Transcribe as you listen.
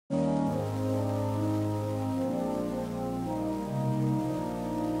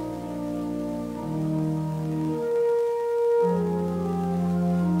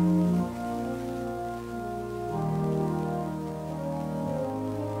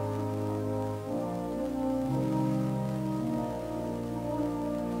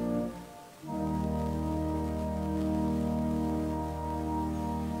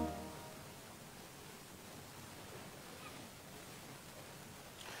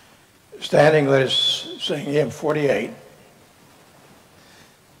Standing, let us sing hymn 48.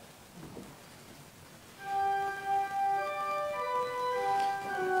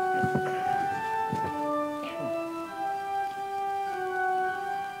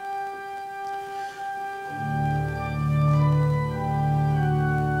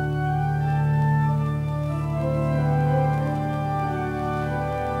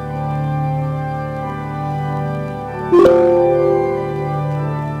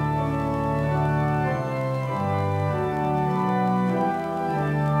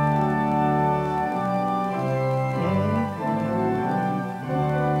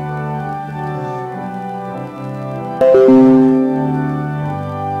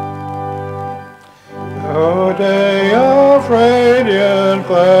 O day of radiant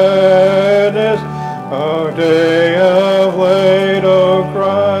gladness, O day of light, O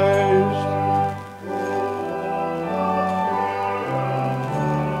Christ.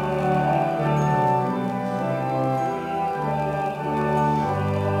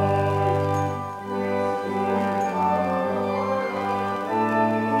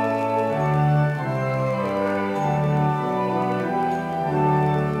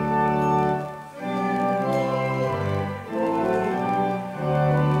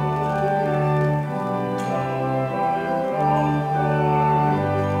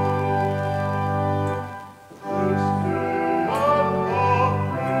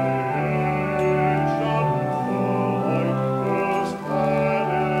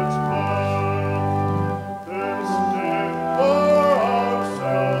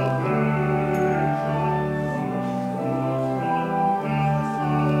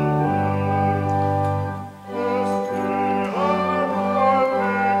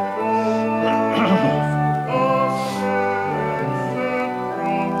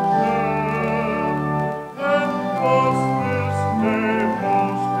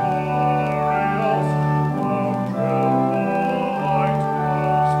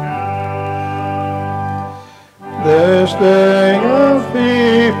 This day of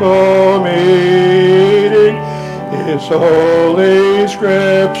people meeting, His holy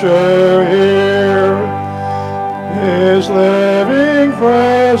scripture hear, His living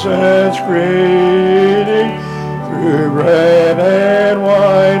presence greeting, through bread and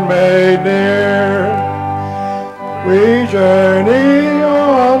wine made near. We journey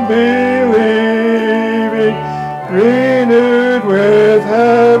on believing, renewed with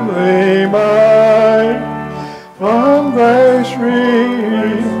heavenly mind. From grace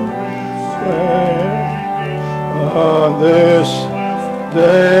on this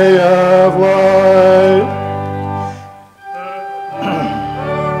day of light.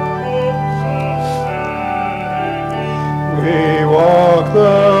 We walk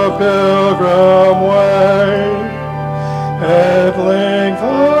the pilgrim way, at length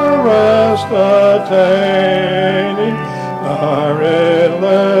our rest attaining, our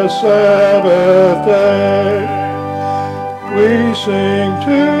endless Sabbath day. We sing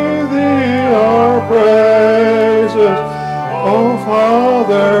to Thee our praises, O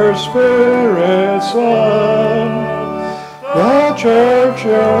Father, Spirit, Son. The Church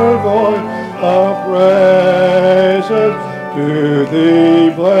your voice of praises, to Thee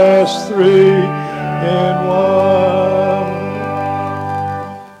bless three in one.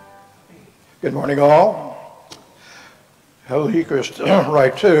 Good morning, all. Holy Eucharist,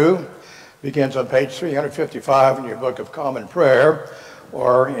 Rite 2. Begins on page 355 in your Book of Common Prayer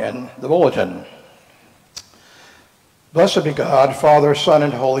or in the bulletin. Blessed be God, Father, Son,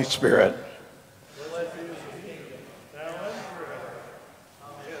 and Holy Spirit.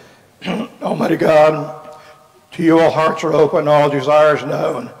 Almighty God, to you all hearts are open, all desires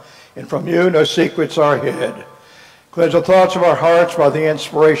known, and from you no secrets are hid. Cleanse the thoughts of our hearts by the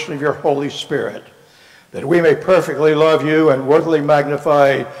inspiration of your Holy Spirit, that we may perfectly love you and worthily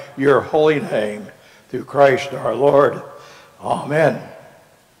magnify your holy name, through Christ our Lord. Amen.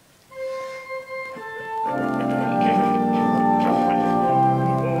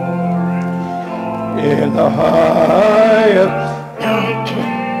 In the highest,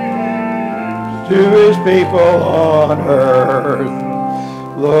 to his people on earth,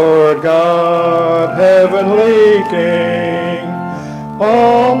 Lord God, heavenly King,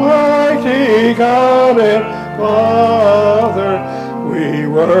 Almighty God and Father, we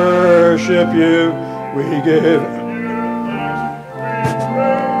worship you, we give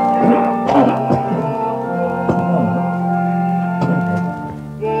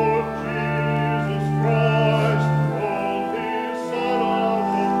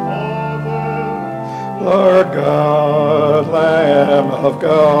Lord God, Lamb of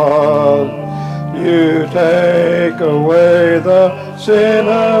God, you take away the sin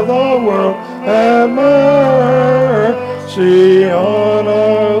of the world, have mercy on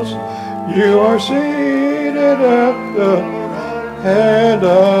us. You are seated at the hand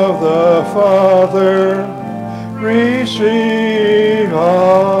of the Father. Receive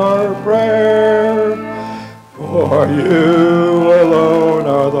our prayer. For you alone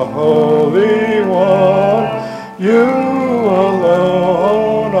are the Holy One. You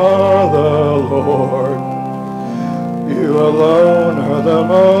alone are the Lord. You alone are the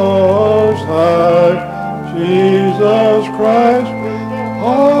Most High. Jesus Christ,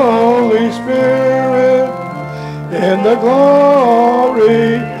 Holy Spirit, in the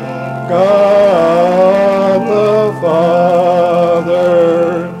glory, God the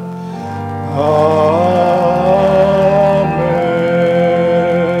Father. Amen.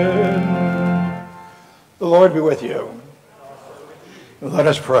 The Lord be with you. Let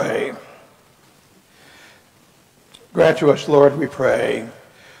us pray. Grant to us, Lord, we pray,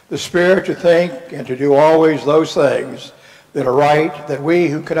 the Spirit to think and to do always those things that are right, that we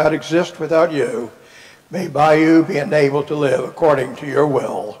who cannot exist without you may by you be enabled to live according to your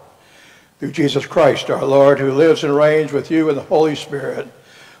will. Through Jesus Christ our Lord, who lives and reigns with you in the Holy Spirit,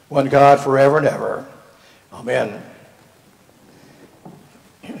 one God forever and ever. Amen.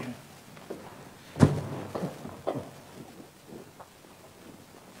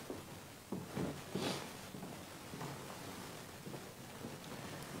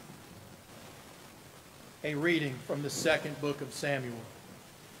 A reading from the second book of Samuel.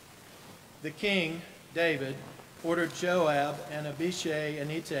 The king, David, ordered Joab and Abishai and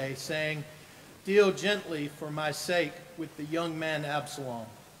Ittai, saying, "Deal gently for my sake with the young man Absalom."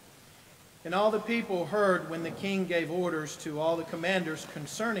 And all the people heard when the king gave orders to all the commanders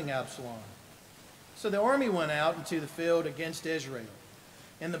concerning Absalom. So the army went out into the field against Israel,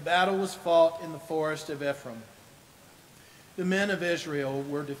 and the battle was fought in the forest of Ephraim. The men of Israel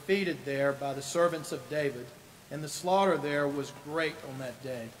were defeated there by the servants of David, and the slaughter there was great on that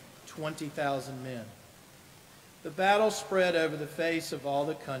day, 20,000 men. The battle spread over the face of all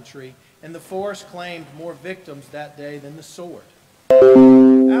the country, and the forest claimed more victims that day than the sword.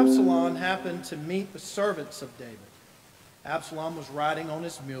 Absalom happened to meet the servants of David. Absalom was riding on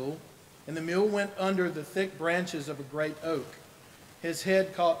his mule, and the mule went under the thick branches of a great oak. His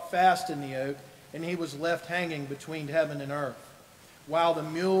head caught fast in the oak, and he was left hanging between heaven and earth, while the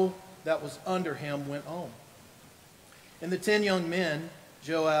mule that was under him went on. And the 10 young men,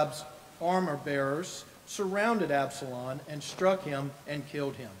 Joab's armor-bearers, surrounded Absalom and struck him and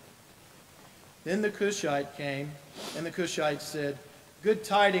killed him. Then the Cushite came, and the Cushite said, "Good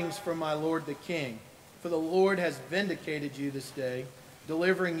tidings for my lord the king, for the Lord has vindicated you this day,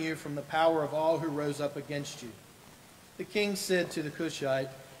 delivering you from the power of all who rose up against you." The king said to the Cushite,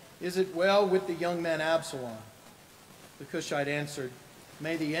 "Is it well with the young man Absalom?" The Cushite answered,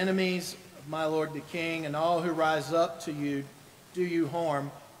 "May the enemies of my lord the king and all who rise up to you do you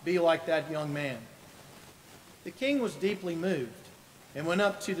harm be like that young man." The king was deeply moved and went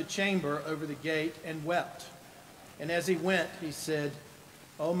up to the chamber over the gate and wept. And as he went, he said,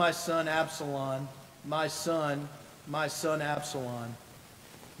 "O my son Absalom, my son Absalom,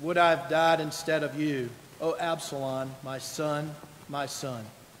 would I have died instead of you, O Absalom, my son, my son."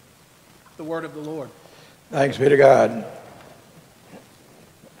 The word of the Lord. Thanks be to God.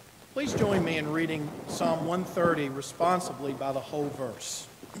 Please join me in reading Psalm 130 responsibly by the whole verse.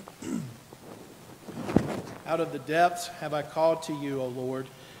 Out of the depths have I called to you, O Lord.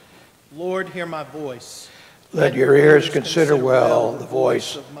 Lord, hear my voice. Let your ears consider well the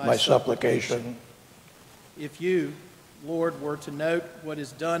voice of my supplication. If you, Lord, were to note what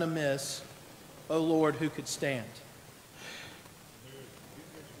is done amiss, O Lord, who could stand?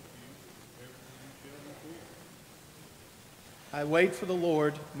 I wait for the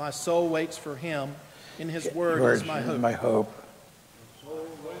Lord, my soul waits for him. In his word is my hope.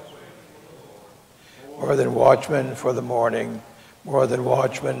 More than watchmen for the morning, more than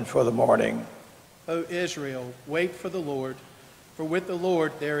watchmen for the morning. O Israel, wait for the Lord, for with the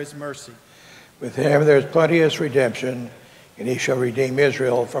Lord there is mercy. With him there is plenteous redemption, and he shall redeem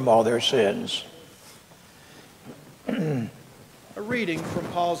Israel from all their sins. A reading from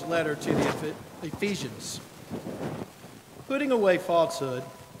Paul's letter to the Ephesians. Putting away falsehood,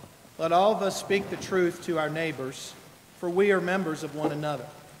 let all of us speak the truth to our neighbors, for we are members of one another.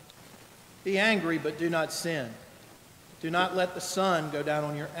 Be angry, but do not sin. Do not let the sun go down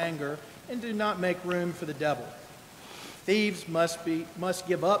on your anger, and do not make room for the devil. Thieves must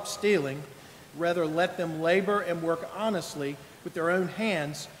give up stealing. Rather, let them labor and work honestly with their own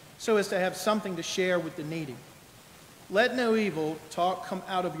hands, so as to have something to share with the needy. Let no evil talk come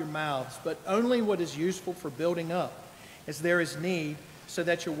out of your mouths, but only what is useful for building up, as there is need, so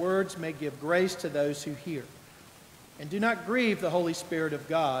that your words may give grace to those who hear. And do not grieve the Holy Spirit of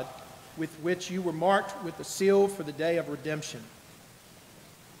God, with which you were marked with the seal for the day of redemption.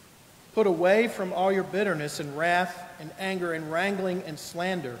 Put away from all your bitterness and wrath and anger and wrangling and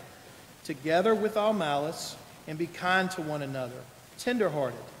slander, together with all malice, and be kind to one another,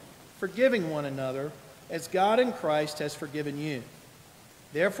 tender-hearted, forgiving one another, as God in Christ has forgiven you.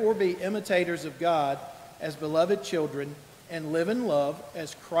 Therefore be imitators of God as beloved children, and live in love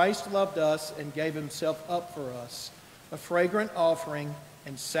as Christ loved us and gave himself up for us, a fragrant offering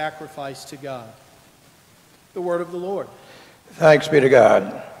and sacrifice to God. The word of the Lord. Thanks be to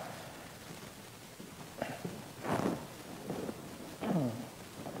God.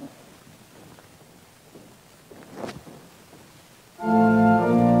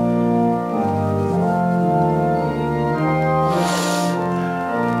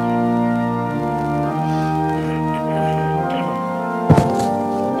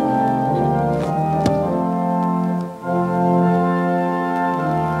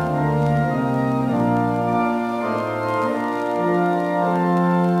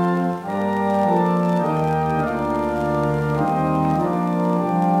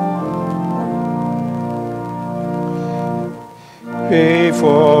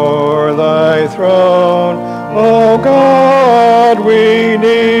 Before thy throne, O God, we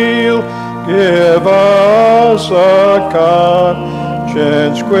kneel. Give us a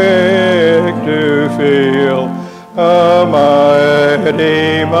conscience quick to feel, a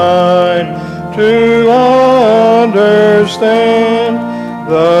mighty mind to understand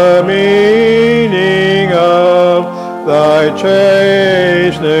the meaning of thy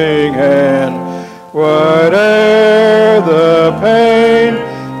chastening hand. Whate'er the pain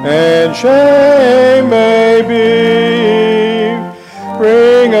and shame may be,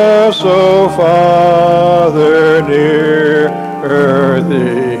 bring us, O Father, nearer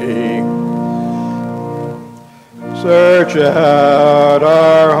thee. Search out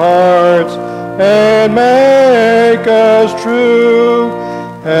our hearts and make us true.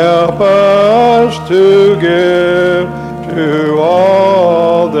 Help us to give to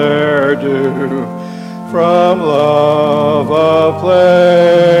all their due. From love of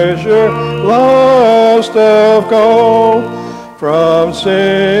pleasure, lust of gold, from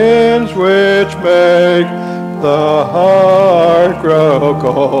sins which make the heart grow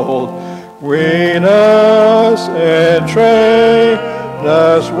cold, wean us and train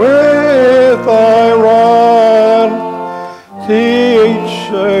us with thy rod. Teach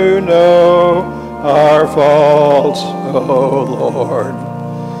to know our faults, O Lord.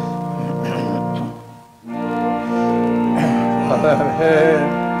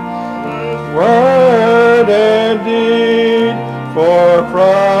 Word and deed, for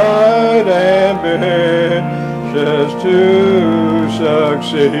pride ambitious to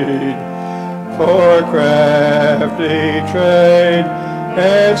succeed, for crafty trade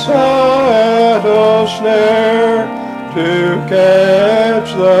and subtle snare, to catch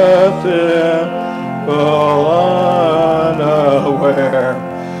the simple unaware.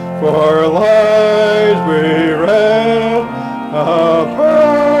 For lies we read, a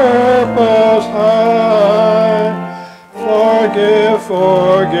purpose high. Forgive,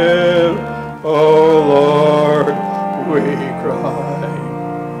 forgive, O Lord, we cry.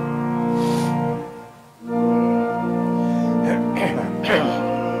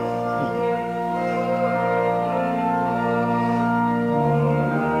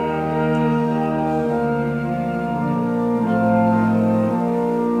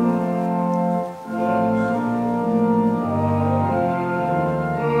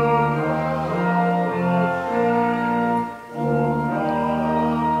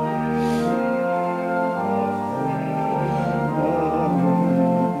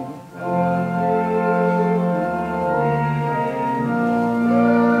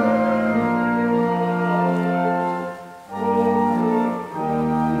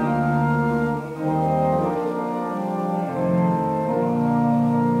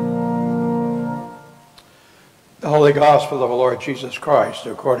 The Holy Gospel of the Lord Jesus Christ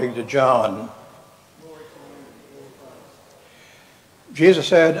according to John. Jesus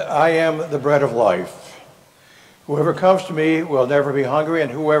said, I am the bread of life. Whoever comes to me will never be hungry,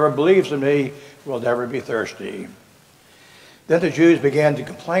 and whoever believes in me will never be thirsty. Then the Jews began to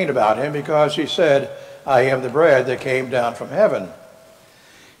complain about him because he said, I am the bread that came down from heaven.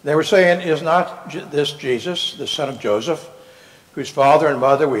 They were saying, is not this Jesus, the son of Joseph, whose father and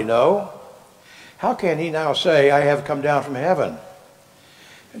mother we know? How can he now say, I have come down from heaven?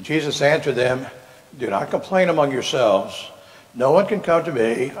 And Jesus answered them, do not complain among yourselves. No one can come to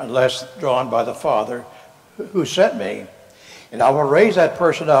me unless drawn by the Father who sent me. and I will raise that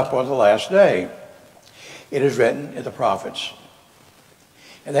person up on the last day. It is written in the prophets.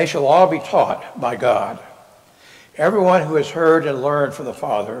 And they shall all be taught by God. Everyone who has heard and learned from the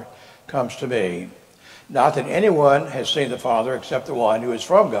Father comes to me. Not that anyone has seen the Father except the one who is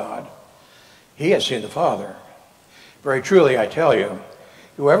from God. He has seen the Father. Very truly, I tell you,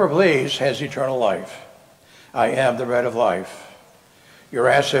 whoever believes has eternal life. I am the bread of life. Your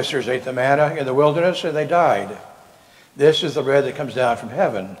ancestors ate the manna in the wilderness, and they died. This is the bread that comes down from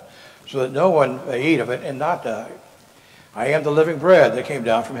heaven, so that no one may eat of it and not die. I am the living bread that came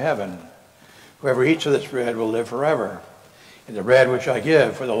down from heaven. Whoever eats of this bread will live forever. And the bread which I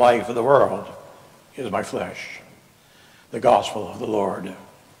give for the life of the world is my flesh. The gospel of the Lord.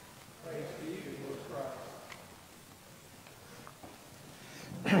 Praise to you,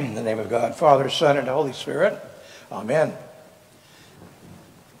 Christ. In the name of God, Father, Son, and Holy Spirit. Amen.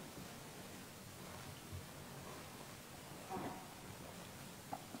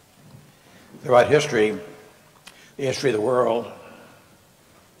 Throughout history, the history of the world,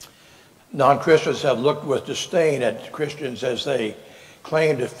 non-Christians have looked with disdain at Christians as they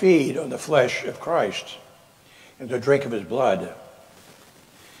claim to feed on the flesh of Christ and to drink of his blood.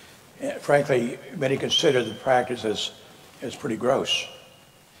 And frankly, many consider the practice as pretty gross.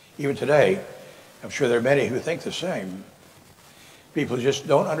 Even today, I'm sure there are many who think the same. People just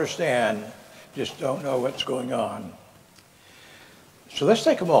don't understand, just don't know what's going on. So let's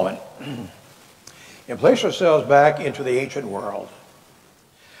take a moment and place ourselves back into the ancient world.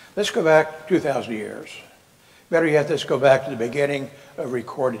 Let's go back 2,000 years. Better yet, let's go back to the beginning of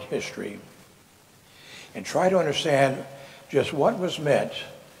recorded history and try to understand just what was meant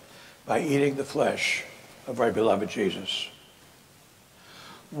by eating the flesh of our beloved Jesus.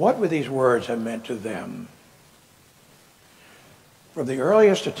 What would these words have meant to them? From the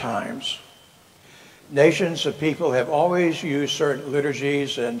earliest of times, nations of people have always used certain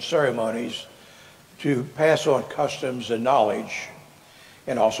liturgies and ceremonies to pass on customs and knowledge,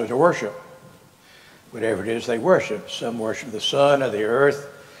 and also to worship. Whatever it is they worship. Some worship the sun and the earth,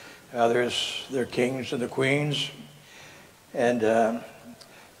 others their kings and the queens. And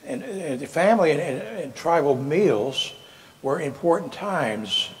the family and tribal meals were important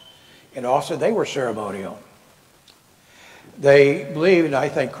times, and also they were ceremonial. They believed, and I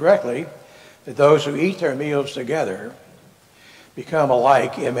think correctly, that those who eat their meals together become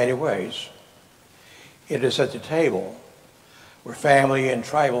alike in many ways. It is at the table where family and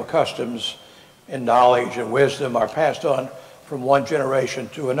tribal customs and knowledge and wisdom are passed on from one generation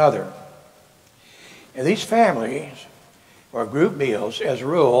to another. And these families or group meals, as a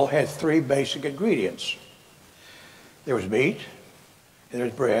rule, had three basic ingredients. There was meat, and there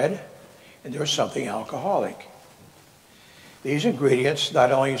was bread, and there was something alcoholic. These ingredients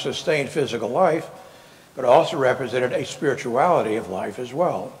not only sustained physical life, but also represented a spirituality of life as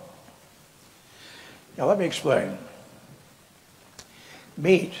well. Now let me explain.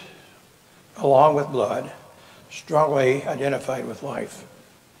 Meat, along with blood, strongly identified with life.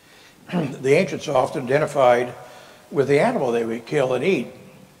 The ancients often identified with the animal they would kill and eat.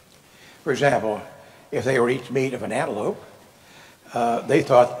 For example, if they were to eat meat of an antelope, they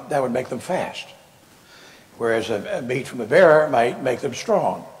thought that would make them fast, whereas a meat from a bear might make them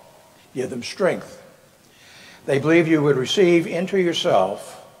strong, give them strength. They believed you would receive into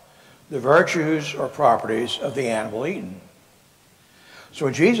yourself the virtues or properties of the animal eaten. So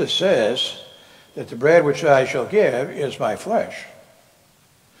when Jesus says that the bread which I shall give is my flesh,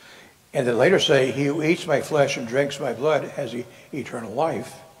 and then later say, he who eats my flesh and drinks my blood has eternal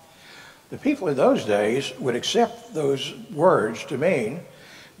life, the people in those days would accept those words to mean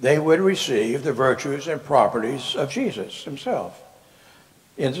they would receive the virtues and properties of Jesus himself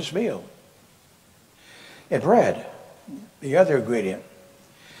in this meal. And bread, the other ingredient,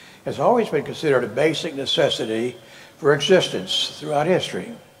 has always been considered a basic necessity for existence throughout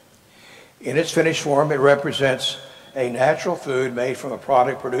history. In its finished form, it represents a natural food made from a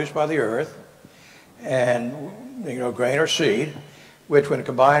product produced by the earth, and grain or seed, which when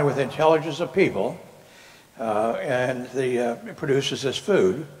combined with the intelligence of people, it produces this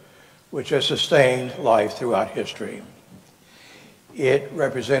food, which has sustained life throughout history. It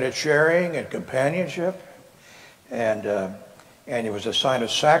represented sharing and companionship, and it was a sign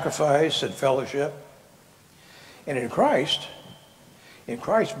of sacrifice and fellowship. And in Christ,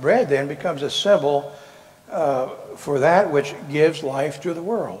 bread then becomes a symbol for that which gives life to the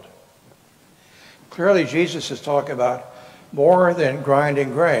world. Clearly, Jesus is talking about more than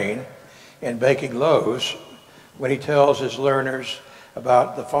grinding grain and baking loaves when he tells his learners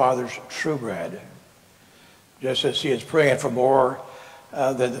about the Father's true bread. Just as he is praying for more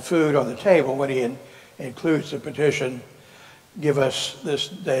than the food on the table when he includes the petition Give us this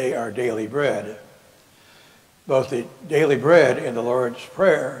day our daily bread. Both the daily bread in the Lord's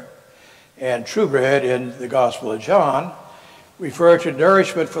Prayer and true bread in the Gospel of John refer to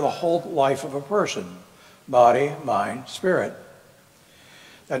nourishment for the whole life of a person, body, mind, spirit.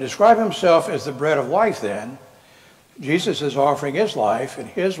 Now, to describe himself as the bread of life, then, Jesus is offering his life in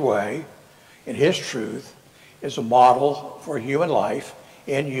his way, in his truth, as a model for human life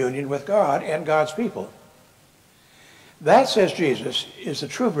in union with God and God's people. That, says Jesus, is the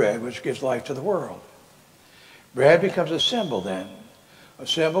true bread which gives life to the world. Bread becomes a symbol then, a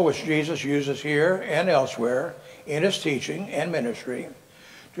symbol which Jesus uses here and elsewhere in his teaching and ministry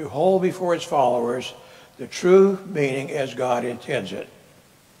to hold before his followers the true meaning as God intends it.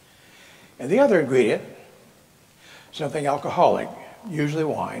 And the other ingredient, something alcoholic, usually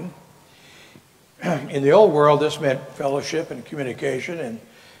wine. In the old world, this meant fellowship and communication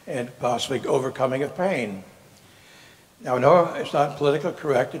and possibly overcoming of pain. Now, no, it's not politically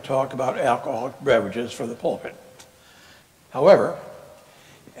correct to talk about alcoholic beverages from the pulpit. However,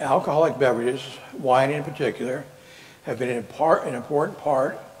 alcoholic beverages, wine in particular, have been an important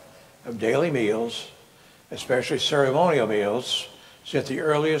part of daily meals, especially ceremonial meals, since the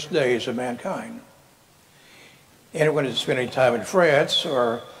earliest days of mankind. Anyone who's spending time in France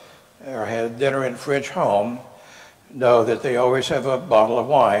or had dinner in a French home know that they always have a bottle of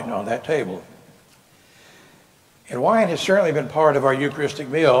wine on that table. And wine has certainly been part of our Eucharistic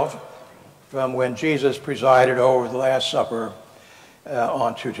meal from when Jesus presided over the Last Supper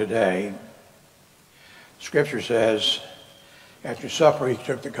on to today. Scripture says, after supper he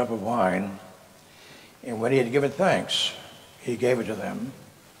took the cup of wine, and when he had given thanks, he gave it to them,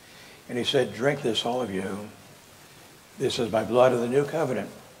 and he said, "Drink this, all of you. This is my blood of the new covenant,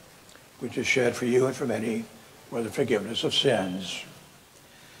 which is shed for you and for many for the forgiveness of sins."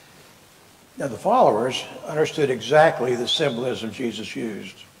 Now the followers understood exactly the symbolism Jesus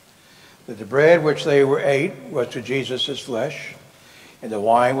used, that the bread which they ate was to Jesus his flesh, and the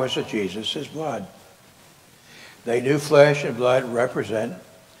wine was to Jesus his blood. They knew flesh and blood represent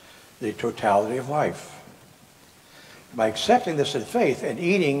the totality of life. By accepting this in faith and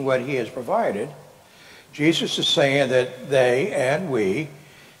eating what he has provided, Jesus is saying that they and we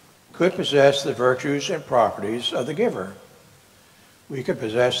could possess the virtues and properties of the giver. We could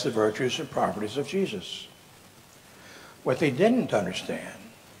possess the virtues and properties of Jesus. What they didn't understand,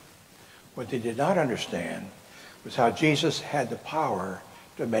 what they did not understand, was how Jesus had the power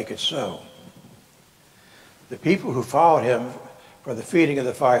to make it so. The people who followed him for the feeding of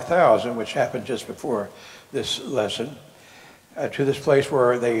the 5,000, which happened just before this lesson, to this place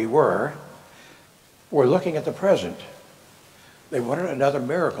where they were looking at the present. They wanted another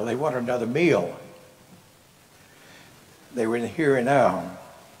miracle. They wanted another meal. They were in the here and now.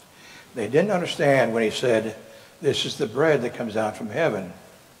 They didn't understand when he said, "This is the bread that comes down from heaven,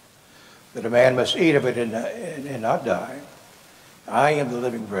 that a man must eat of it and not die. I am the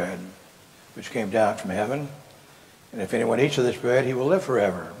living bread which came down from heaven, and if anyone eats of this bread, he will live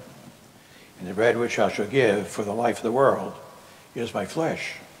forever. And the bread which I shall give for the life of the world is my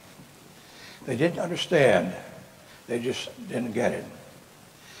flesh." They didn't understand. They just didn't get it.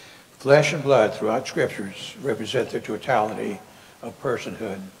 Flesh and blood throughout scriptures represent the totality of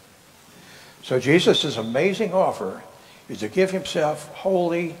personhood. So Jesus' amazing offer is to give himself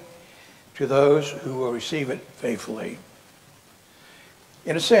wholly to those who will receive it faithfully.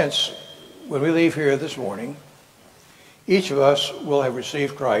 In a sense, when we leave here this morning, each of us will have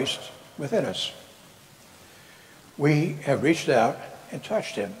received Christ within us. We have reached out and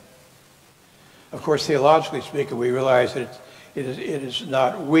touched him. Of course, theologically speaking, we realize that it is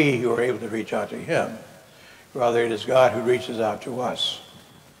not we who are able to reach out to him. Rather, it is God who reaches out to us.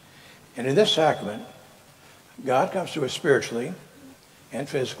 And in this sacrament, God comes to us spiritually and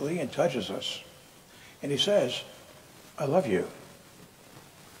physically and touches us. And he says, "I love you."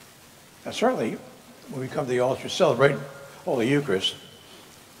 Now, certainly, when we come to the altar to celebrate Holy Eucharist,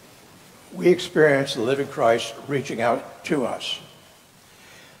 we experience the living Christ reaching out to us.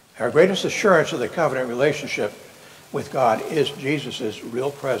 Our greatest assurance of the covenant relationship with God is Jesus' real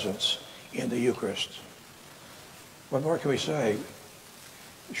presence in the Eucharist. What more can we say?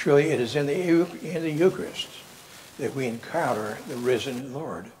 Surely it is in the Eucharist that we encounter the risen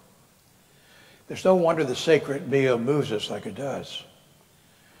Lord. There's no wonder the sacred meal moves us like it does.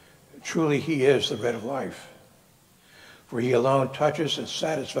 Truly, he is the bread of life, for he alone touches and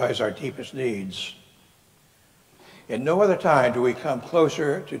satisfies our deepest needs. At no other time do we come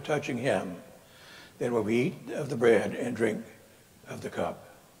closer to touching him than when we eat of the bread and drink of the cup.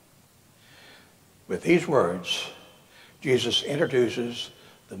 With these words, Jesus introduces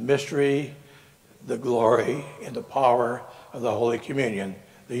the mystery, the glory, and the power of the Holy Communion,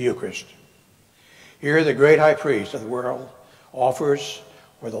 the Eucharist. Here the great high priest of the world offers,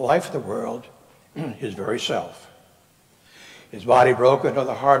 for the life of the world, his very self. His body broken on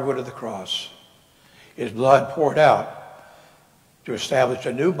the hardwood of the cross, his blood poured out to establish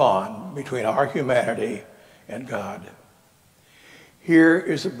a new bond between our humanity and God. Here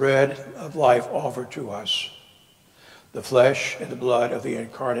is the bread of life offered to us, the flesh and the blood of the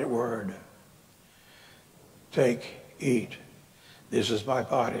incarnate Word. Take, eat. This is my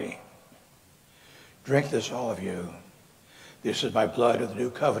body. Drink this, all of you. This is my blood of the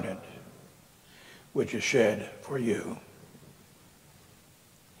new covenant, which is shed for you.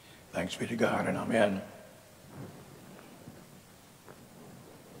 Thanks be to God, and amen.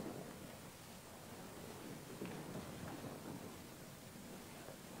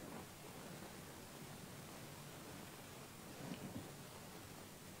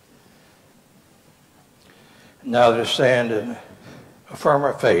 Now let us stand and affirm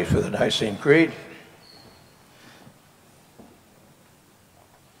our faith with the Nicene Creed.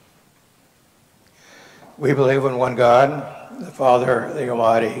 We believe in one God, the Father, the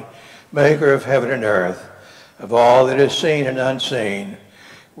Almighty, maker of heaven and earth, of all that is seen and unseen.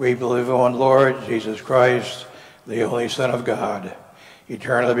 We believe in one Lord, Jesus Christ, the only Son of God,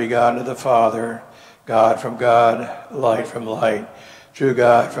 eternally begotten of the Father, God from God, light from light, true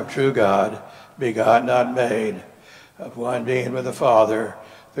God from true God, begotten, not made, of one being with the Father.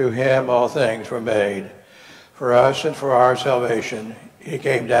 Through him all things were made. For us and for our salvation, he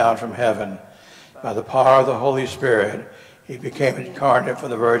came down from heaven. By the power of the Holy Spirit, he became incarnate from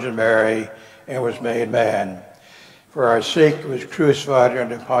the Virgin Mary and was made man. For our sake, he was crucified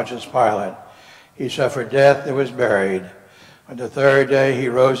under Pontius Pilate. He suffered death and was buried. On the third day, he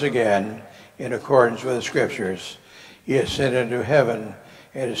rose again in accordance with the Scriptures. He ascended into heaven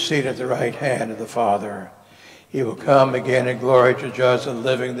and is seated at the right hand of the Father. He will come again in glory to judge the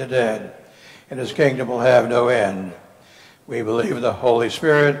living and the dead, and his kingdom will have no end. We believe in the Holy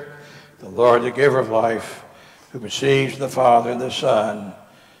Spirit, the Lord, the giver of life, who proceeds from the Father and the Son.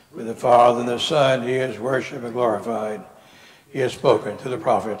 With the Father and the Son, he is worshipped and glorified. He has spoken to the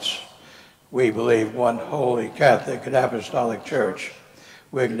prophets. We believe one holy, Catholic, and Apostolic Church.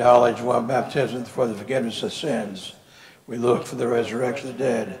 We acknowledge one baptism for the forgiveness of sins. We look for the resurrection of the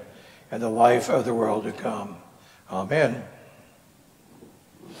dead and the life of the world to come. Amen.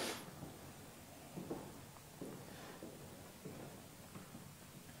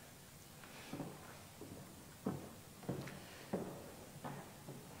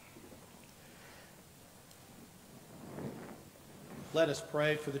 Let us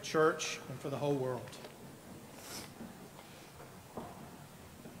pray for the church and for the whole world.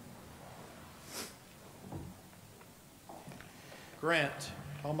 Grant,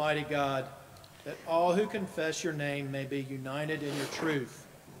 Almighty God, that all who confess your name may be united in your truth,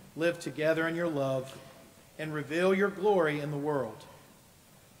 live together in your love, and reveal your glory in the world.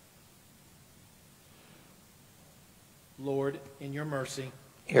 Lord, in your mercy,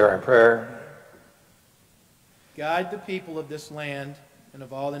 Hear our prayer. guide the people of this land and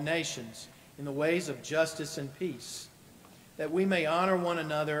of all the nations in the ways of justice and peace, that we may honor one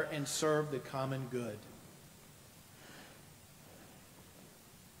another and serve the common good.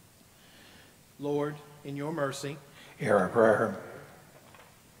 Lord, in your mercy, Hear our prayer.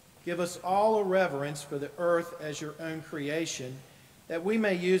 give us all a reverence for the earth as your own creation, that we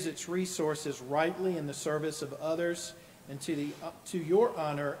may use its resources rightly in the service of others and to your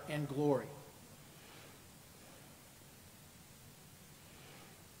honor and glory.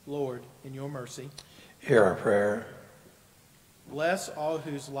 Lord, in your mercy, Hear our prayer. bless all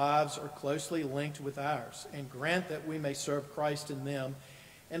whose lives are closely linked with ours, and grant that we may serve Christ in them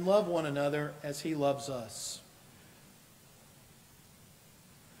and love one another as he loves us.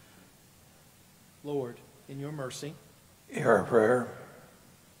 Lord, in your mercy, Hear our prayer.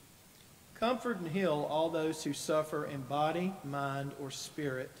 comfort and heal all those who suffer in body, mind, or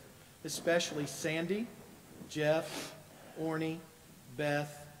spirit, especially Sandy, Jeff, Orny,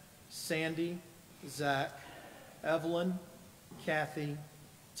 Beth, Sandy, Zach, Evelyn, Kathy,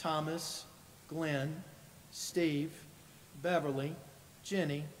 Thomas, Glenn, Steve, Beverly,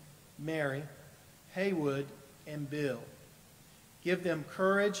 Jenny, Mary, Haywood, and Bill. Give them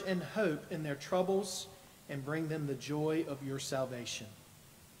courage and hope in their troubles and bring them the joy of your salvation.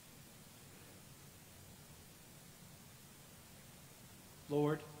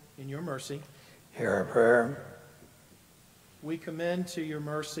 Lord, in your mercy, Hear our prayer. we commend to your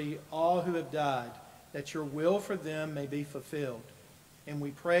mercy all who have died, that your will for them may be fulfilled. And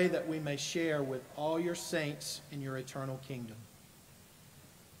we pray that we may share with all your saints in your eternal kingdom.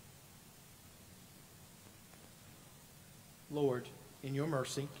 Lord, in your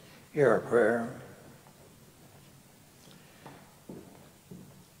mercy, hear our prayer.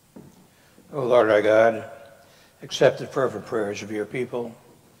 O Lord our God, accept the fervent prayers of your people.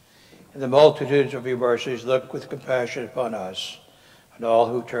 In the multitudes of your mercies, look with compassion upon us and all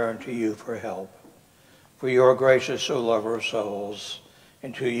who turn to you for help. For you are gracious, O lover of souls,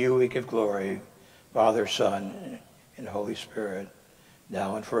 and to you we give glory, Father, Son, and Holy Spirit,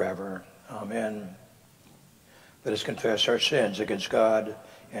 now and forever. Amen. Let us confess our sins against God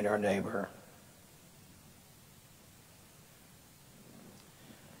and our neighbor.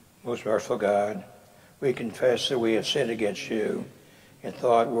 Most merciful God, we confess that we have sinned against you in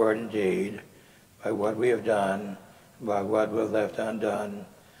thought, word, and deed, by what we have done, by what we have left undone.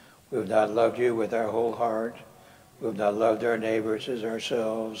 We have not loved you with our whole heart. We have not loved our neighbors as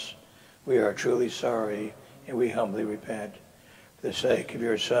ourselves. We are truly sorry, and we humbly repent. For the sake of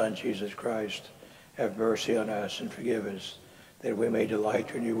your Son, Jesus Christ, have mercy on us and forgive us, that we may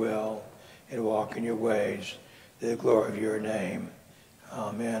delight in your will and walk in your ways, to the glory of your name.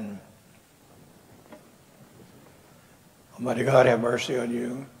 Amen. Almighty God, have mercy on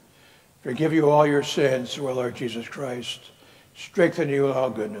you. Forgive you all your sins through our Lord Jesus Christ. Strengthen you in all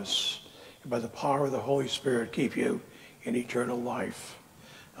goodness, and by the power of the Holy Spirit, keep you in eternal life.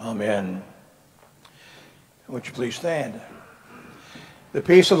 Amen. Would you please stand? The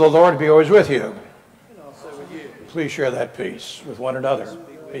peace of the Lord be always with you. and also with you. Please share that peace with one another.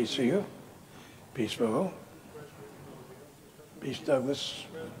 Peace to you. Peace, Mo. Peace, Douglas.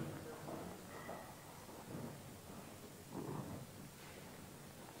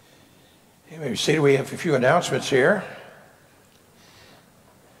 You may be seated. We have a few announcements here.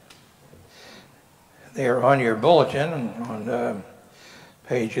 They are on your bulletin on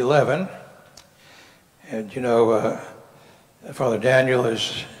page 11. And you know, Father Daniel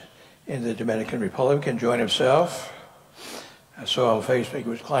is in the Dominican Republic, enjoying himself. I saw on Facebook he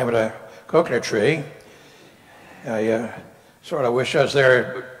was climbing a coconut tree. I sort of wish I was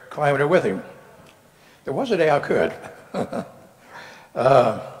there climbing it with him. There was a day I could.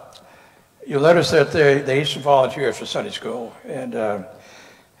 You let us that they used to volunteer for Sunday school, and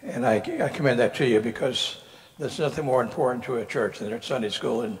I commend that to you, because there's nothing more important to a church than a Sunday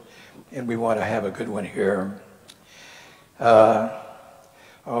school, and we want to have a good one here.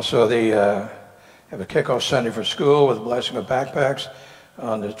 Also, they have a kickoff Sunday for school with a blessing of backpacks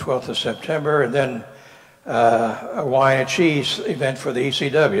on the 12th of September, and then a wine and cheese event for the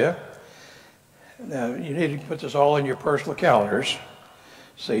ECW. Now, you need to put this all in your personal calendars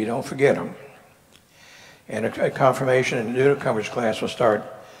so you don't forget them. And a confirmation and newcomers class will start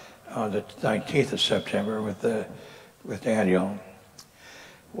on the 19th of September with Daniel.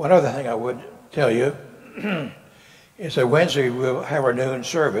 One other thing I would tell you is that Wednesday we'll have our noon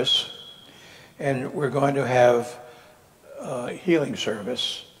service, and we're going to have a healing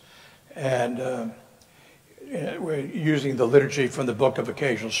service. And we're using the liturgy from the Book of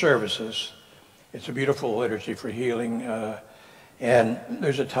Occasional Services. It's a beautiful liturgy for healing. And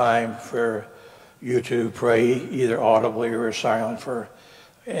there's a time for you to pray either audibly or silent for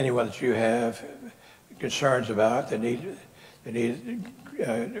anyone that you have concerns about that need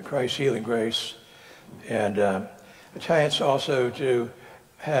Christ's healing grace. And a chance also to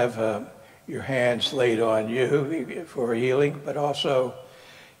have your hands laid on you for healing, but also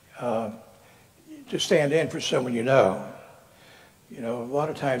to stand in for someone you know. You know, a lot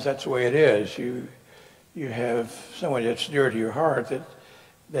of times that's the way it is. You have someone that's near to your heart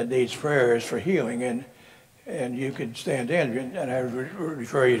that needs prayers for healing, and you can stand in. And I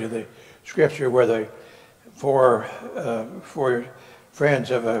refer you to the scripture where the four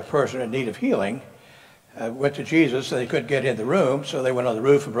friends of a person in need of healing went to Jesus, and they couldn't get in the room, so they went on the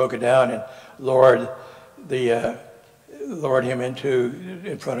roof and broke it down and lowered him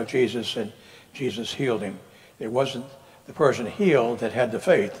in front of Jesus, and Jesus healed him. It wasn't the person healed that had the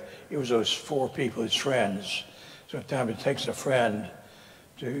faith. It was those four people, his friends. Sometimes it takes a friend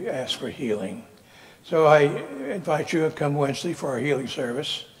to ask for healing. So I invite you to come Wednesday for our healing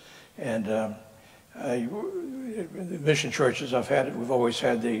service. And the mission churches I've had, we've always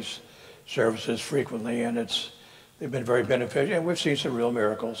had these services frequently, and they've been very beneficial, and we've seen some real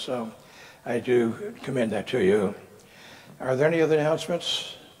miracles. So I do commend that to you. Are there any other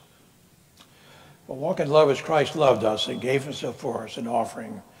announcements? Well, walk in love as Christ loved us and gave himself for us, an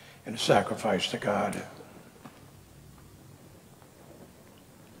offering and a sacrifice to God.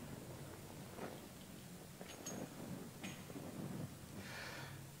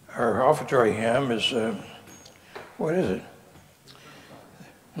 Our offertory hymn is, what is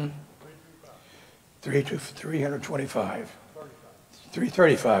it? 325.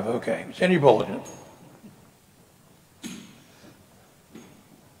 335, okay. It's in your bulletin.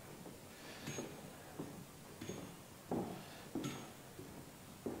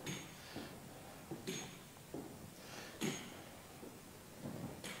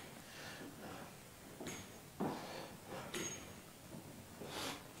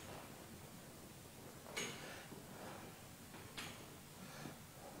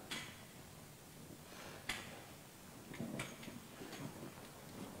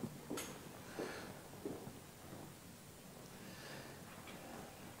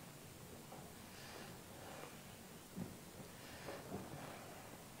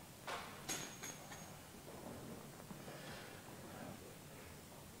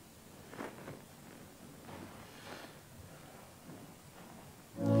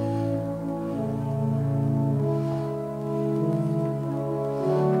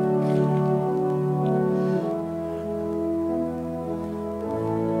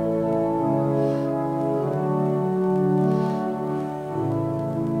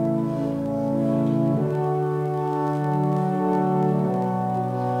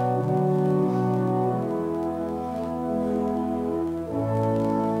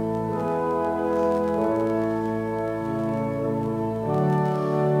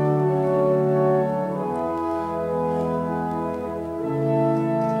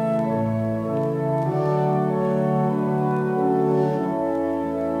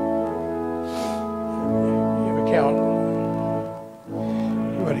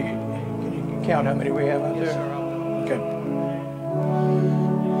 count how many we have out there? Yes, sir, I will. Okay.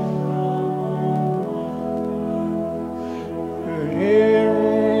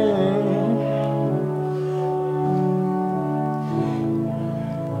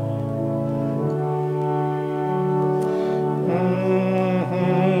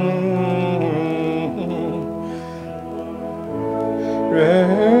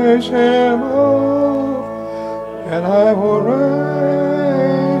 Raise him up, and I will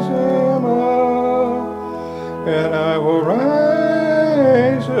raise him up, and I will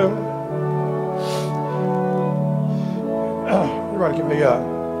raise him. You want to give me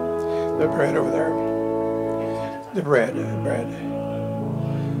the bread over there? The bread.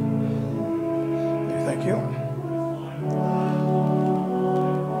 Thank you.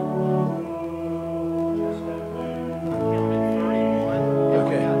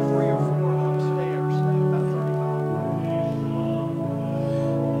 Okay.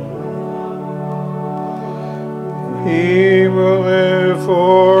 He will live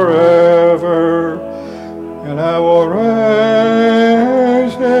forever, and I will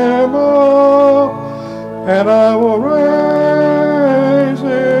raise him up, and I will raise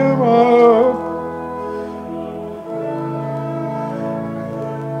him up.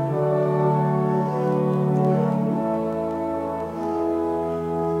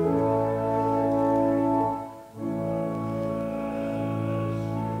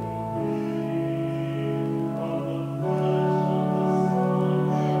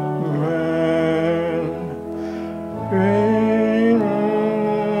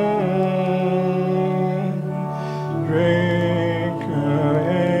 Drink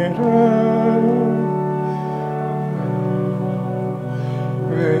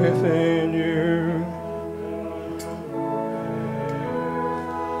within you.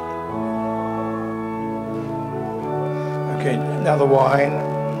 Okay, now the wine.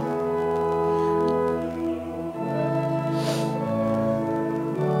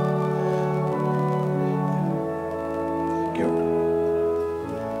 Thank you.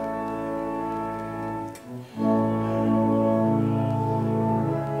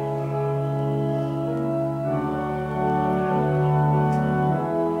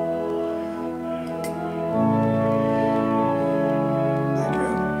 Thank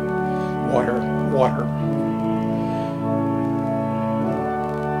you. Water.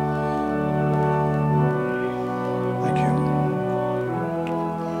 Thank you.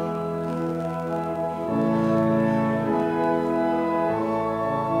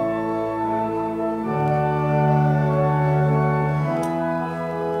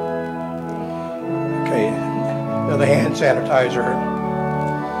 Okay, now the hand sanitizer.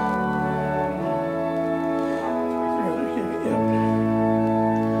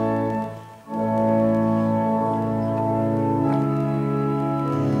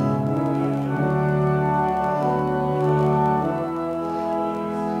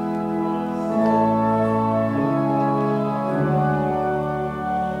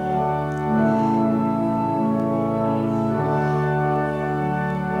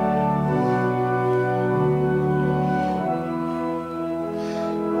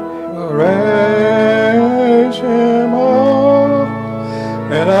 Raise him up,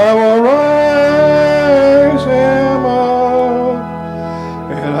 and I will raise him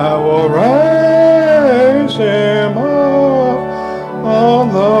up, and I will raise him up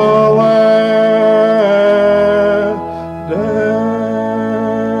on the last day.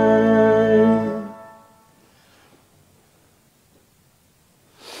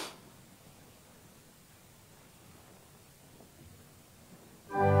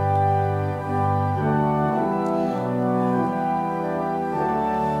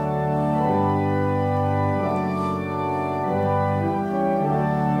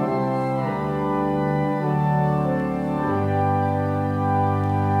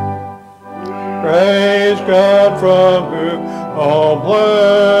 Praise God from whom all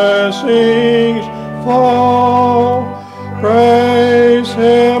blessings flow. Praise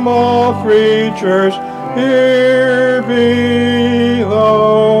him, all creatures here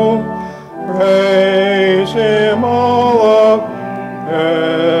below. Praise him, all of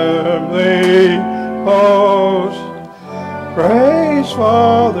heavenly hosts. Praise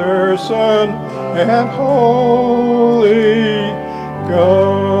Father, Son, and Holy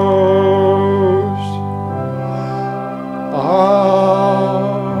Ghost.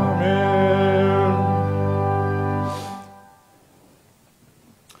 Amen.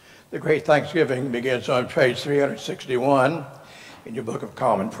 The Great Thanksgiving begins on page 361 in your Book of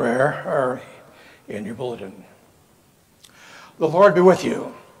Common Prayer, or in your bulletin. The Lord be with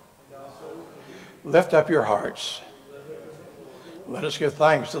you. Lift up your hearts. Let us give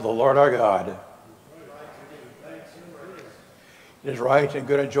thanks to the Lord our God. It is right and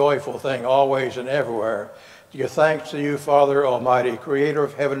good and joyful thing always and everywhere to give thanks to you, Father Almighty, creator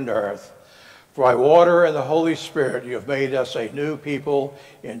of heaven and earth. For by water and the Holy Spirit you have made us a new people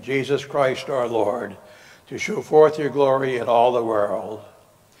in Jesus Christ our Lord, to show forth your glory in all the world.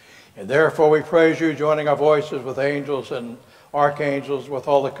 And therefore we praise you, joining our voices with angels and archangels, with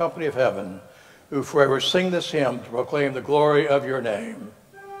all the company of heaven, who forever sing this hymn to proclaim the glory of your name.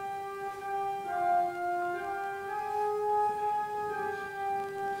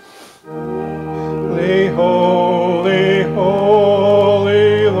 Holy,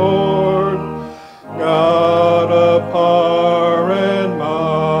 holy Lord, God of power and might.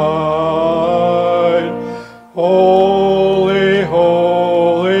 Holy,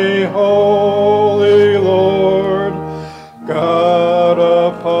 holy, holy Lord, God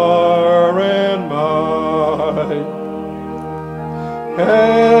of power and might.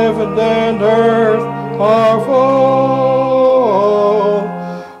 Heaven and earth are full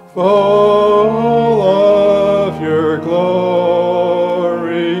of your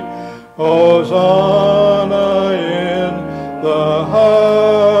glory. Hosanna in the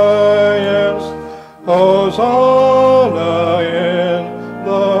highest. Hosanna in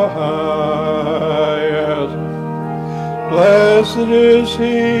the highest. Blessed is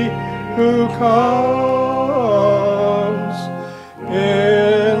he who comes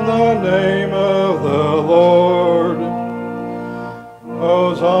in the name of the Lord.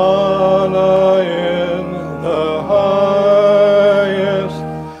 Hosanna in the highest.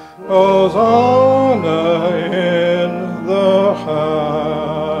 Hosanna in the highest.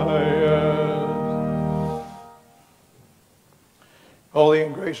 Holy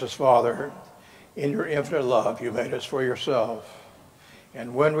and gracious Father, in your infinite love you made us for yourself.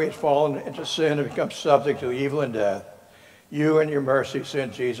 And when we had fallen into sin and become subject to evil and death, you in your mercy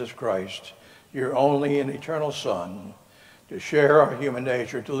sent Jesus Christ, your only and eternal Son, to share our human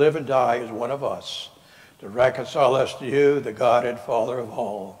nature, to live and die as one of us, to reconcile us to you, the God and Father of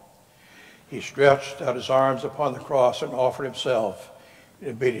all. He stretched out his arms upon the cross and offered himself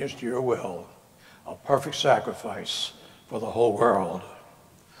in obedience to your will, a perfect sacrifice for the whole world.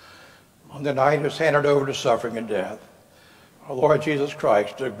 On the night he was handed over to suffering and death, our Lord Jesus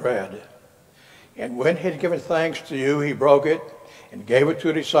Christ took bread, and when he had given thanks to you, he broke it and gave it to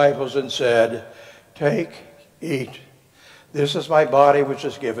the disciples and said, "Take, eat. This is my body which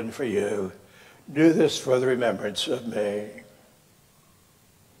is given for you. Do this for the remembrance of me."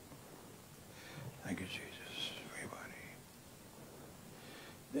 Thank you, Jesus,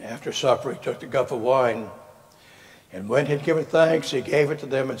 everybody. After supper, he took the cup of wine, and when he had given thanks, he gave it to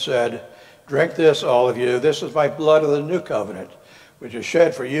them and said, "Drink this, all of you. This is my blood of the new covenant, which is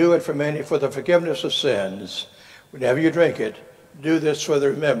shed for you and for many for the forgiveness of sins. Whenever you drink it, do this for the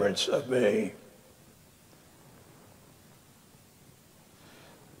remembrance of me."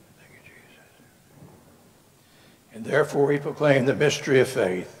 And therefore we proclaim the mystery of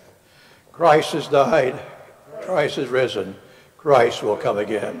faith. Christ has died, Christ has risen, Christ will come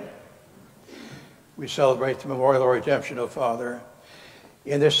again. We celebrate the memorial of redemption, O Father,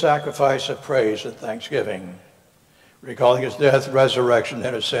 in this sacrifice of praise and thanksgiving. Recalling his death, resurrection,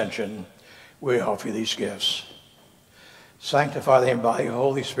 and ascension, we offer you these gifts. Sanctify them by your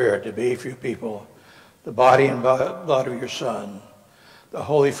Holy Spirit to be for your people the body and blood of your Son, the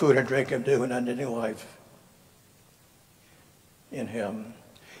holy food and drink of new and unending life in him,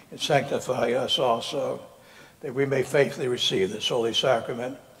 and sanctify us also, that we may faithfully receive this holy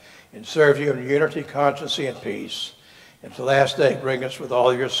sacrament and serve you in unity, constancy, and peace, and to the last day bring us with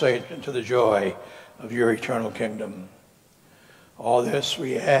all your saints into the joy of your eternal kingdom. All this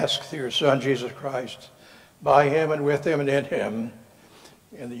we ask through your Son, Jesus Christ, by him and with him and in him,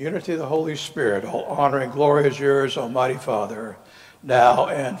 in the unity of the Holy Spirit. All honor and glory is yours, Almighty Father, now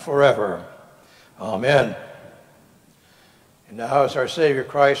and forever. Amen. And now, as our Savior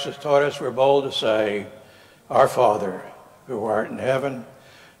Christ has taught us, we're bold to say, "Our Father, who art in heaven,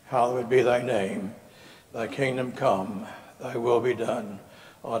 hallowed be thy name. Thy kingdom come, thy will be done,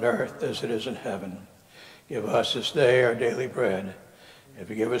 on earth as it is in heaven. Give us this day our daily bread, and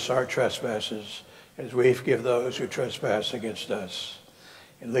forgive us our trespasses, as we forgive those who trespass against us.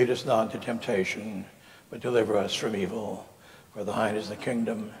 And lead us not into temptation, but deliver us from evil. For thine is the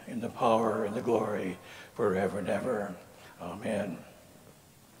kingdom, and the power, and the glory, forever and ever. Amen."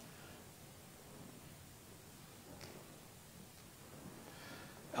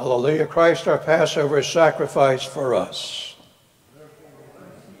 Hallelujah, Christ our Passover is sacrificed for us.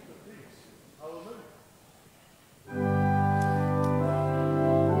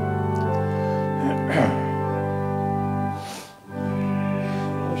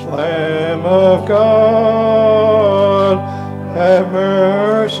 Lamb of God, have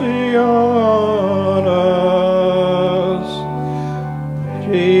mercy on us.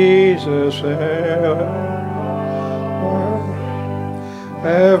 Jesus,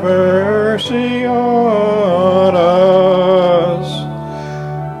 have mercy on us.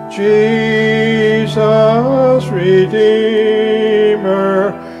 Jesus,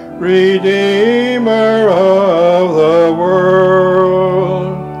 Redeemer of the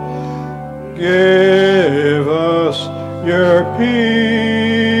world, give us your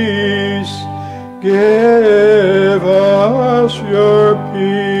peace, give us your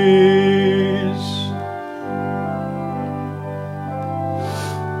peace.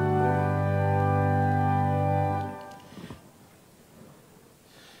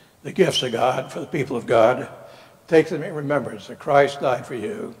 The gifts of God for the people of God, take them in remembrance that Christ died for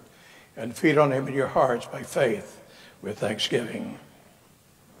you, and feed on him in your hearts by faith with thanksgiving.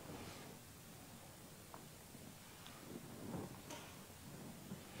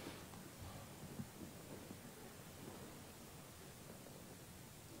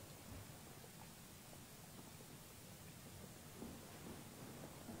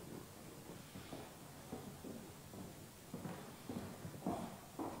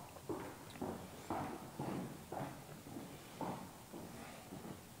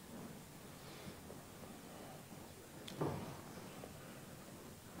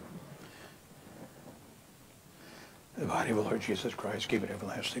 The body of the Lord Jesus Christ, give it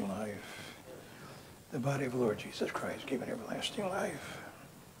everlasting life. The body of the Lord Jesus Christ, give it everlasting life.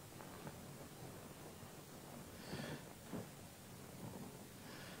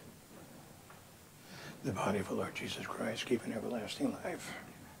 The body of the Lord Jesus Christ, give it everlasting life.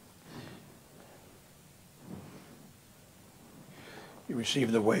 You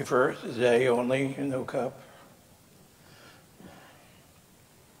receive the wafer today only, and no cup.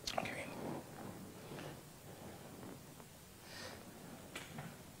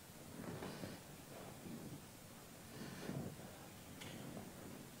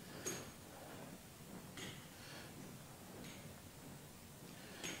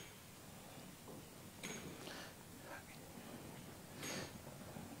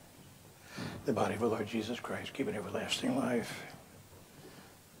 The body of the Lord Jesus Christ, give it everlasting life.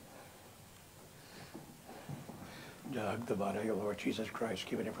 Doug, the body of the Lord Jesus Christ,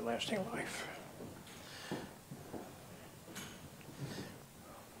 give it everlasting life.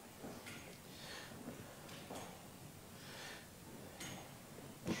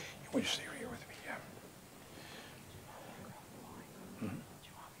 Will you stay here with me? Yeah. Hmm?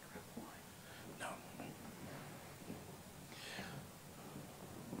 No.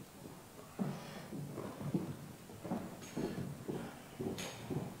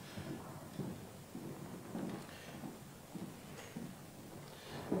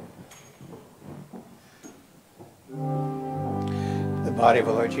 The body of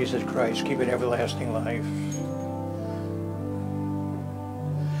the Lord Jesus Christ, keep it everlasting life.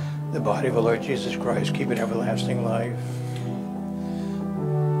 The body of the Lord Jesus Christ, keep it everlasting life.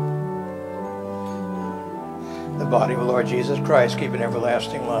 The body of the Lord Jesus Christ, keep it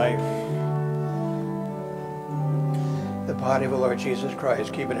everlasting life. The body of the Lord Jesus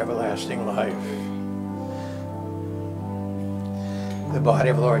Christ, keep it everlasting life. The body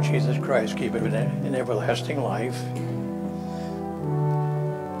of the Lord Jesus Christ, keep it in everlasting life.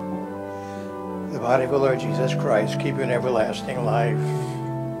 The body of the Lord Jesus Christ, keep it in everlasting life.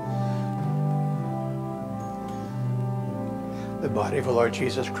 The body of the Lord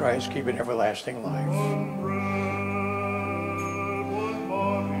Jesus Christ, keep it in everlasting life.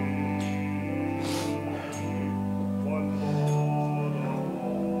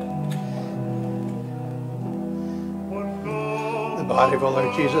 The body of the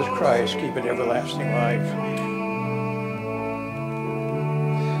Lord Jesus Christ, keep it in everlasting life.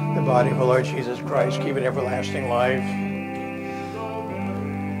 The body of the Lord Jesus Christ, keep it everlasting life.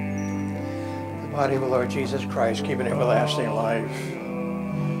 The body of the Lord Jesus Christ, keep it everlasting life.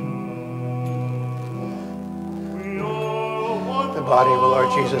 The body of the Lord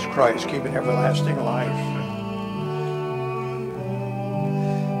Jesus Christ, keep it everlasting life.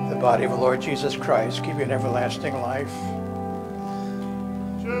 The body of the Lord Jesus Christ, keep it everlasting life.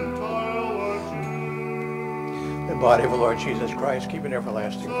 The body of the Lord Jesus Christ, keep it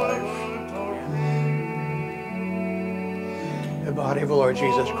everlasting life. The body of the Lord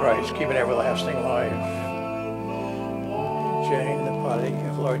Jesus Christ, keep it everlasting life. Jane, the body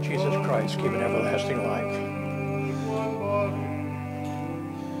of the Lord Jesus Christ, keep it everlasting life.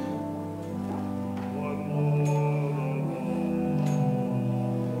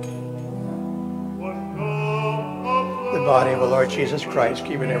 The body of the Lord Jesus Christ,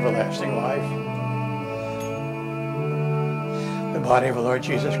 keep in everlasting life. The body of the Lord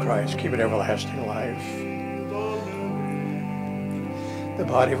Jesus Christ, keep in everlasting life. The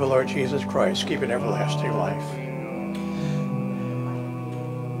body of the Lord Jesus Christ, keep in everlasting life.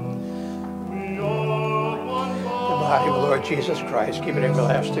 The body of the Lord Jesus Christ, keep in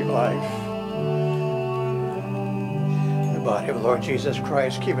everlasting life. The body of the Lord Jesus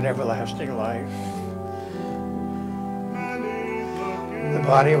Christ, keep in everlasting life. The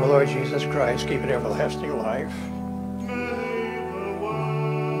body of the Lord Jesus Christ, keep in everlasting life.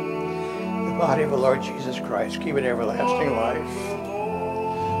 The body of the Lord Jesus Christ, keep in everlasting life.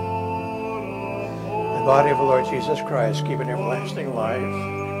 The body of the Lord Jesus Christ, keep in everlasting life.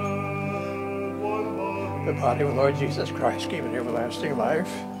 The body of the Lord Jesus Christ, keep in everlasting life.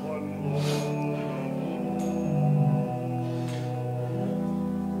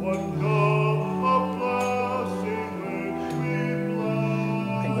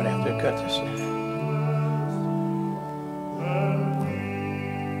 I'm going to have to cut this.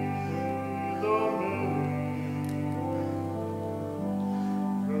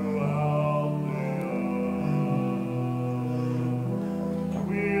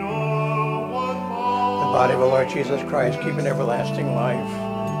 The body of the Lord Jesus Christ, keep in everlasting life.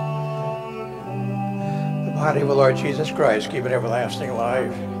 The body of the Lord Jesus Christ, keep in everlasting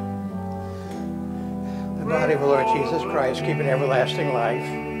life. The body of the Lord Jesus Christ, keep in everlasting life.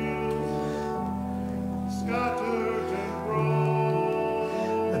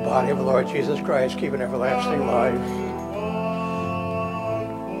 The body of the Lord Jesus Christ, keep in everlasting life.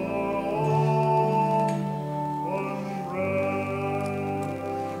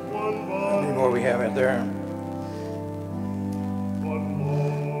 How many more we have out there?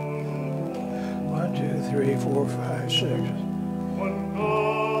 1, 2, 3, 4, 5, 6.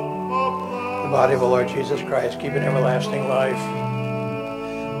 The body of the Lord Jesus Christ, keep in everlasting life.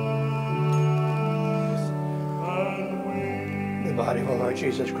 The body of the Lord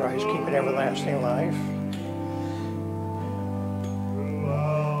Jesus Christ, keep in everlasting life.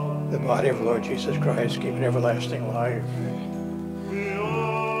 The body of the Lord Jesus Christ, keep in everlasting life.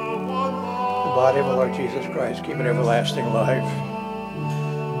 The body of the Lord Jesus Christ, keep in everlasting life.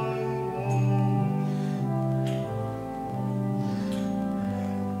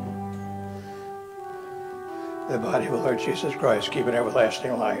 The body of the Lord Jesus Christ, keep in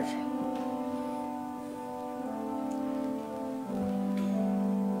everlasting life.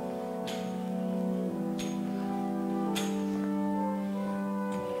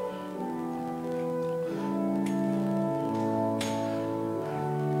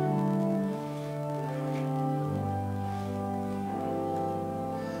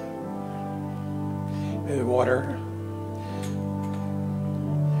 The water.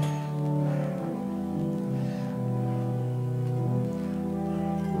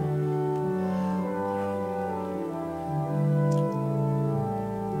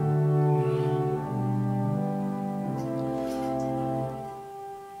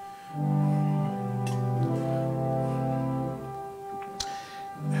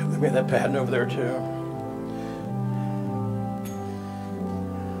 We have that patent over there too.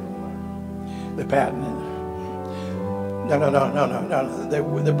 The patent. No.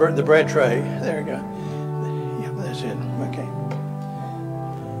 The bread tray. There you go. Yeah, that's it. Okay.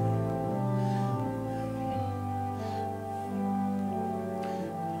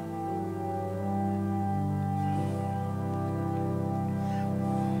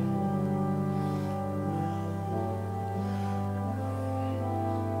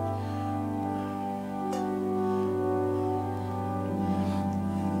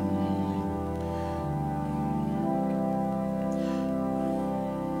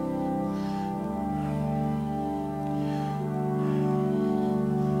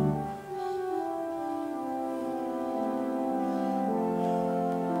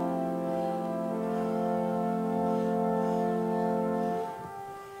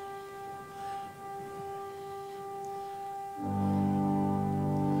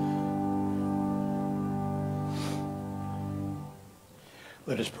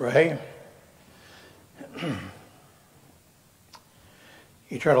 Let us pray.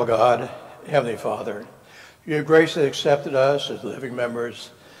 Eternal God, Heavenly Father, you have graciously accepted us as living members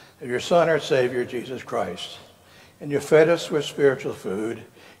of your Son, our Savior, Jesus Christ, and you fed us with spiritual food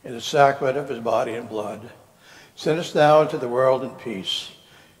in the sacrament of his body and blood. Send us now into the world in peace,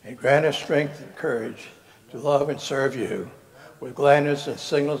 and grant us strength and courage to love and serve you with gladness and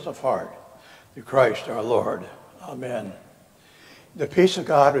singleness of heart, through Christ our Lord. Amen. The peace of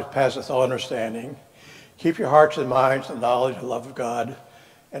God which passeth all understanding, keep your hearts and minds in the knowledge and love of God,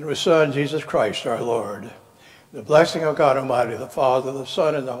 and of his Son, Jesus Christ our Lord. The blessing of God Almighty, the Father, the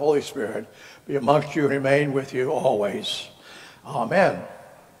Son, and the Holy Spirit be amongst you and remain with you always. Amen.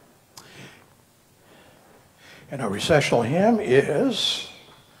 And our recessional hymn is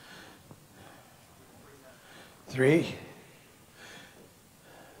 3.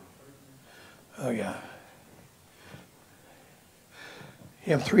 Oh, yeah.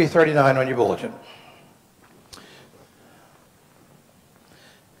 Hymn 339 on your bulletin.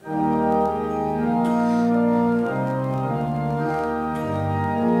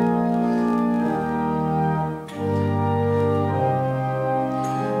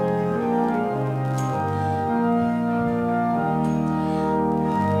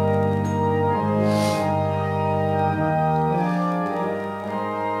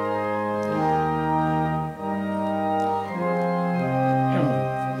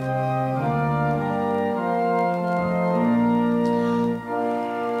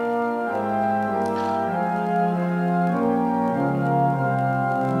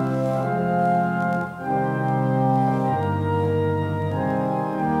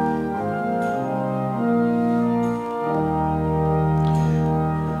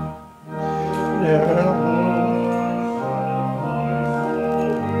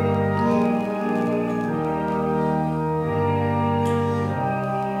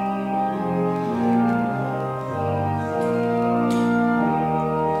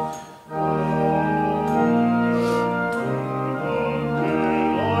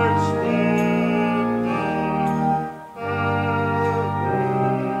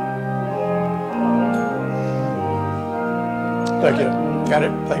 Thank you. Got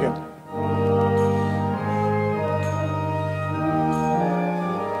it? Thank you.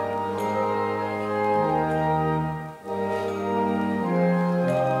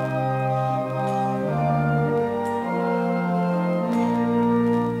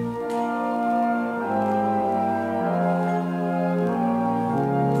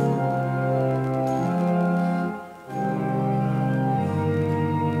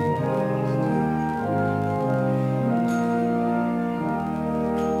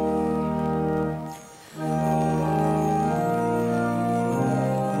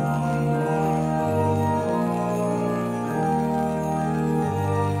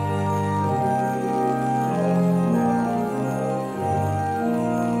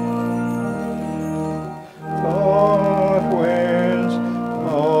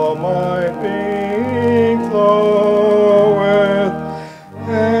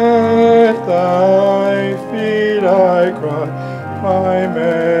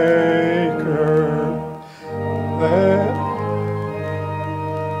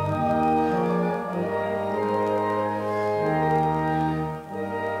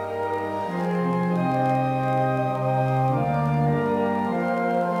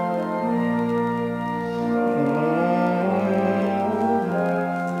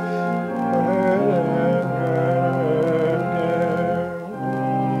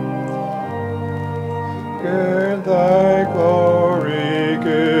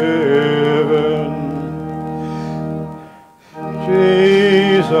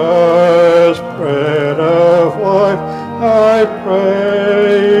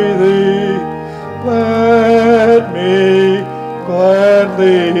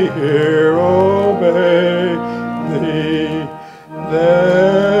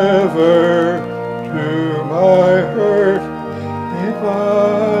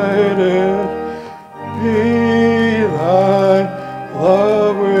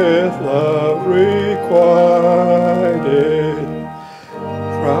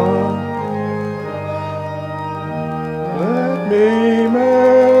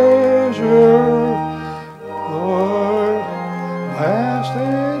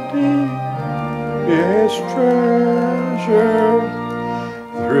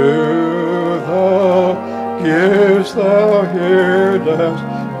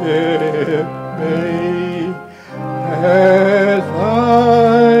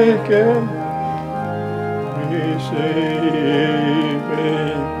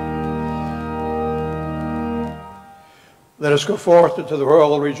 Let us go forth into the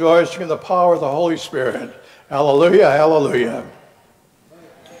world rejoicing in the power of the Holy Spirit. Hallelujah, hallelujah.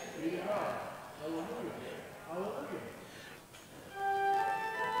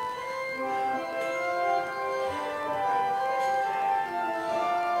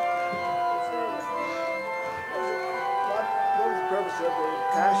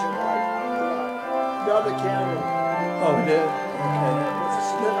 Oh, we did? Okay. What's the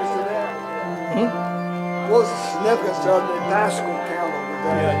significance of that? Hmm? What's the significance of the Paschal candle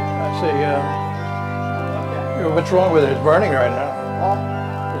today? Yeah, I see. What's wrong with it? It's burning right now. Huh?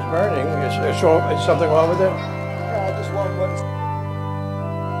 It's burning. Is something wrong with it?